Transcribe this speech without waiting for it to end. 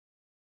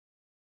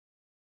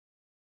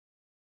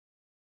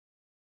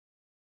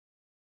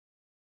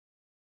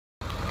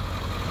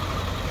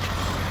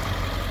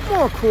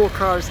More cool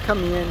cars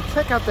coming in.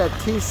 Check out that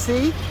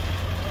TC.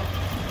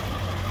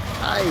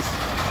 Nice.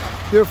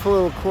 Beautiful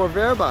little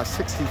Corvair, about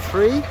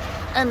 63.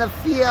 And the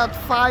Fiat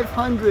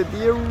 500,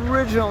 the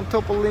original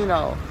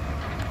Topolino.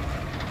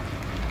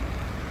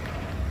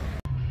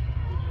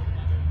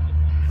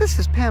 This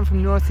is Pam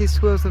from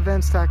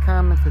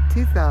NortheastWheelsEvents.com at the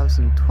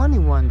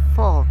 2021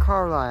 Fall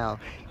Carlisle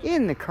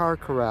in the Car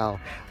Corral.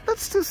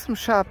 Let's do some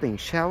shopping,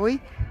 shall we?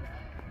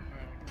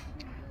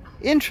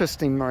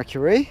 Interesting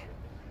Mercury.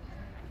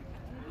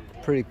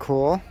 Pretty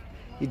cool.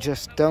 You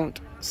just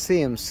don't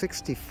see them.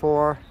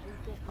 64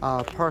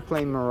 Park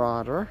Lane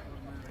Marauder.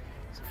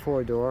 It's a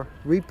 4-door.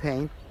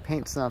 Repaint.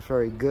 Paint's not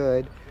very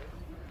good.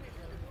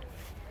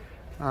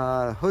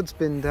 Hood's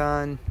been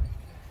done.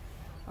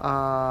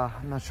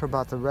 I'm not sure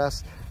about the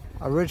rest.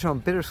 Original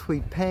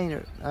bittersweet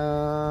paint.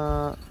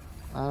 I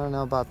don't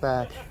know about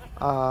that.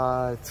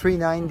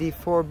 390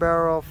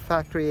 4-barrel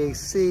factory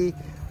AC.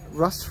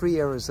 Rust-free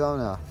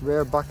Arizona.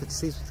 Rare bucket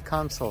seats with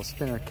console,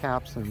 spinner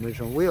caps, and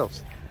original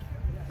wheels.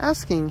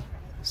 Asking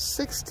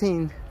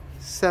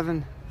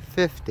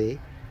 $16,750.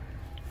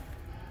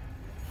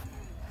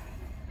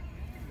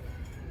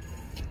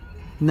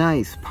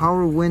 Nice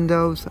power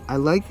windows. I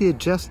like the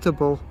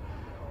adjustable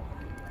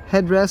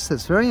headrest.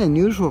 That's very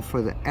unusual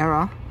for the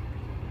era.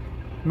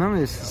 Remember,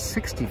 this is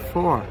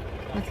 64.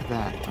 Look at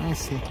that. Let me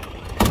see.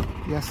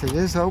 Yes, it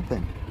is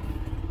open.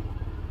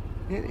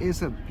 It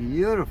is a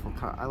beautiful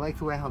car. I like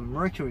the way how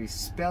Mercury is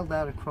spelled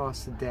out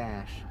across the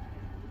dash.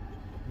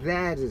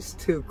 That is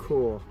too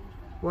cool.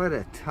 What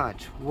a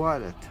touch.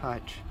 What a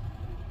touch.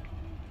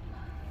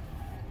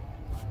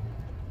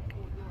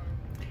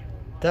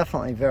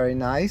 Definitely very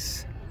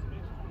nice.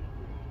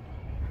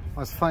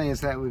 What's funny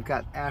is that we've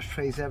got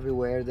ashtrays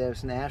everywhere.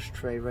 There's an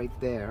ashtray right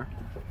there.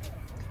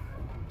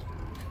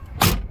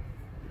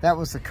 That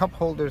was the cup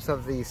holders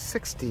of the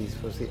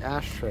 60s, was the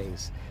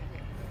ashtrays.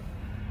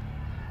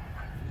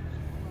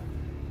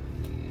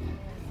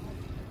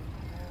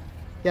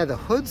 Yeah, the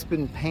hood's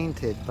been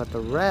painted, but the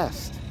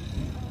rest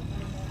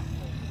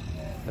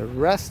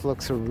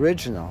looks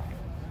original.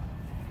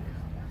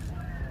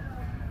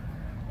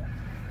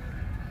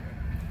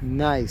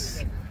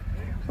 Nice.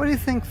 What do you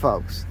think,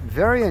 folks?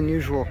 Very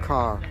unusual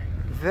car.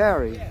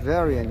 Very,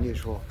 very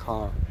unusual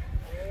car.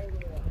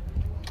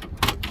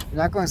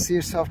 You're not going to see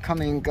yourself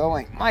coming and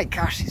going. My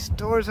gosh, these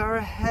doors are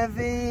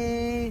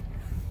heavy.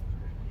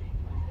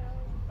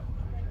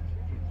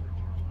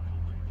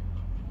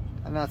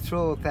 I'm not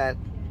thrilled with that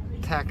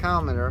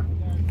tachometer.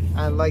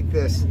 I like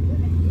this.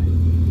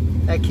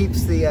 That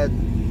keeps the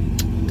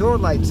door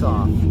lights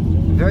off.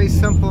 Very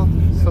simple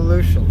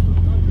solution.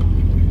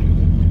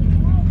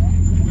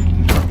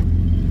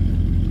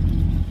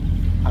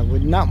 I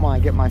would not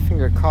want to get my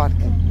finger caught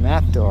in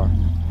that door.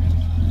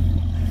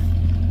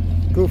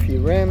 Goofy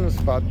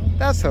rims, but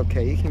that's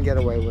okay. You can get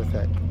away with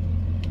it.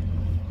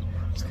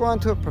 Let's go on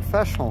to a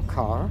professional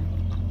car.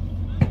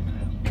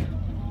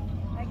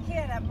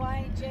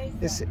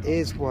 This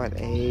is what,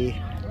 a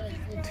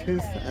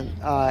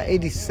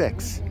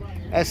 86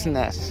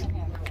 S&S.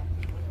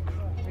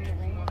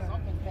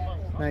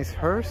 Nice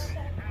hearse.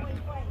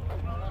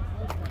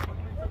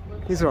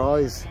 These are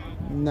always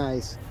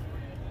nice.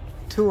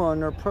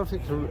 2-owner,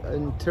 perfect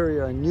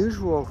interior,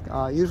 unusual,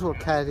 usual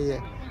caddy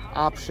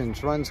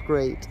options. Runs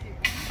great.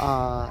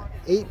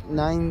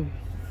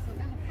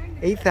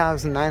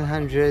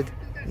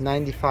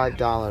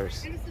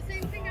 $8,995.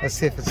 Let's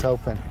see if it's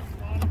open.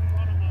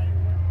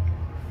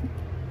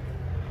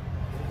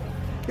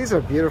 These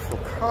are beautiful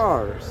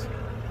cars.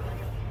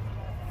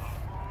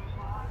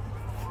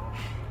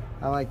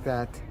 I like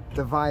that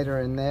divider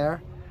in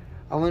there.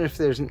 I wonder if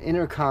there's an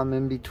intercom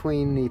in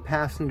between the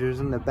passengers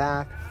in the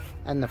back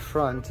and the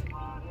front.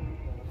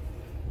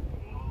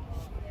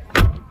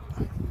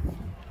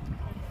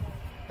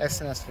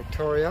 S&S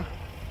Victoria.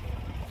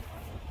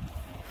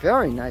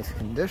 Very nice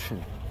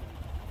condition.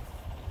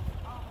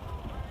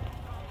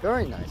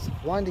 Very nice.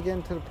 Wanted to get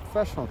into the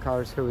professional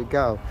cars. Here we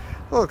go.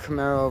 A little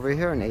Camaro over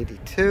here, an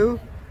 82.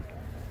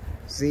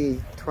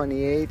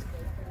 Z28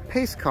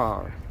 pace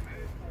car.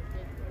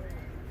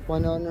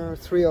 1-owner,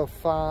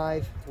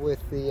 305 with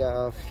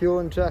the fuel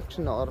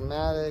injection,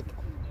 automatic.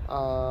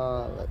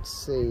 Let's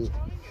see,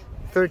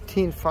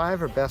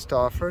 13.5 are best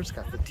offers.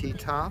 Got the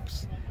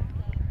T-tops.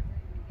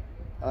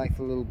 I like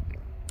the little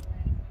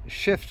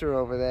shifter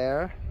over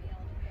there.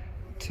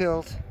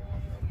 Tilt.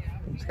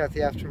 It's got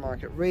the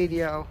aftermarket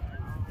radio.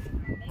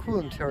 Cool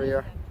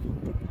interior.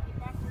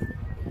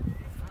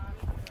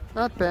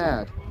 Not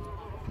bad.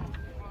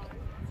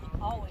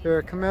 If you're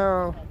a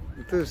Camaro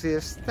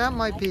enthusiast, that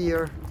might be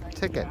your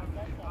ticket.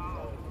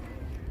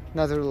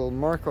 Another little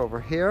Merc over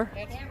here.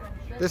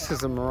 This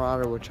is a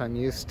Marauder, which I'm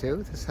used to.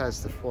 This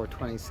has the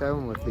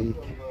 427 with the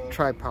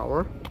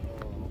tri-power.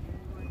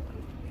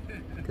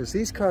 Because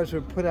these cars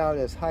were put out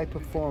as high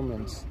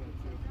performance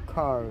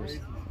cars.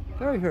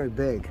 Very, very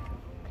big.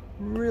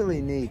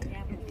 Really neat.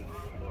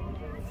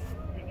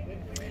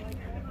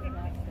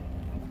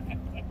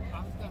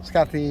 It's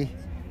got the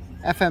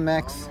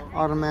FMX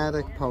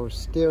automatic power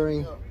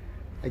steering.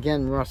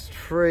 Again, rust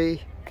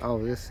free.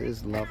 Oh, this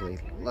is lovely.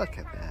 Look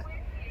at that.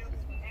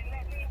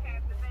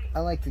 I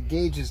like the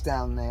gauges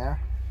down there.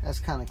 That's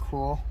kind of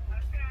cool.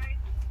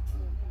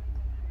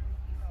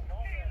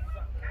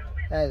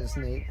 That is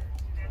neat.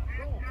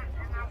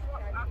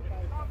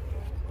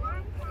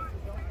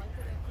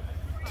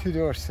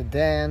 Two-door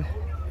sedan.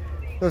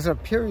 Those are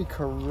period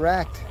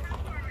correct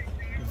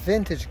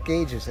vintage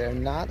gauges. They're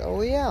not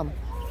OEM,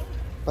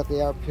 but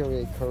they are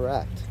period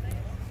correct.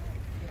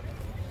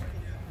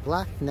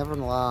 Black never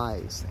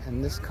lies,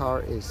 and this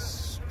car is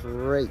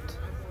straight.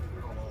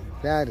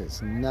 That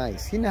is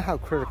nice. You know how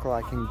critical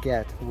I can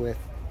get with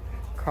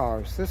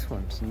cars. This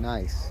one's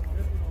nice.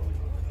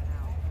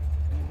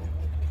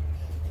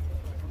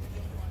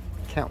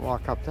 Can't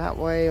walk up that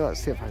way.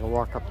 Let's see if I can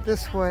walk up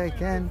this way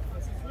again.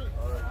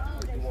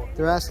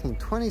 They're asking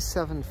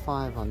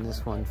 $27,500 on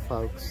this one,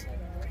 folks.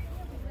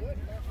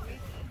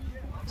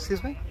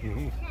 Excuse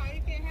me?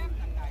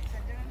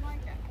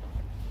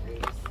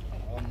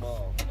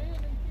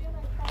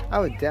 I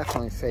would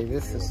definitely say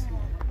this is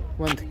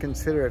one to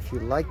consider if you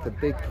like the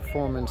big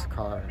performance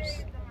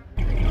cars.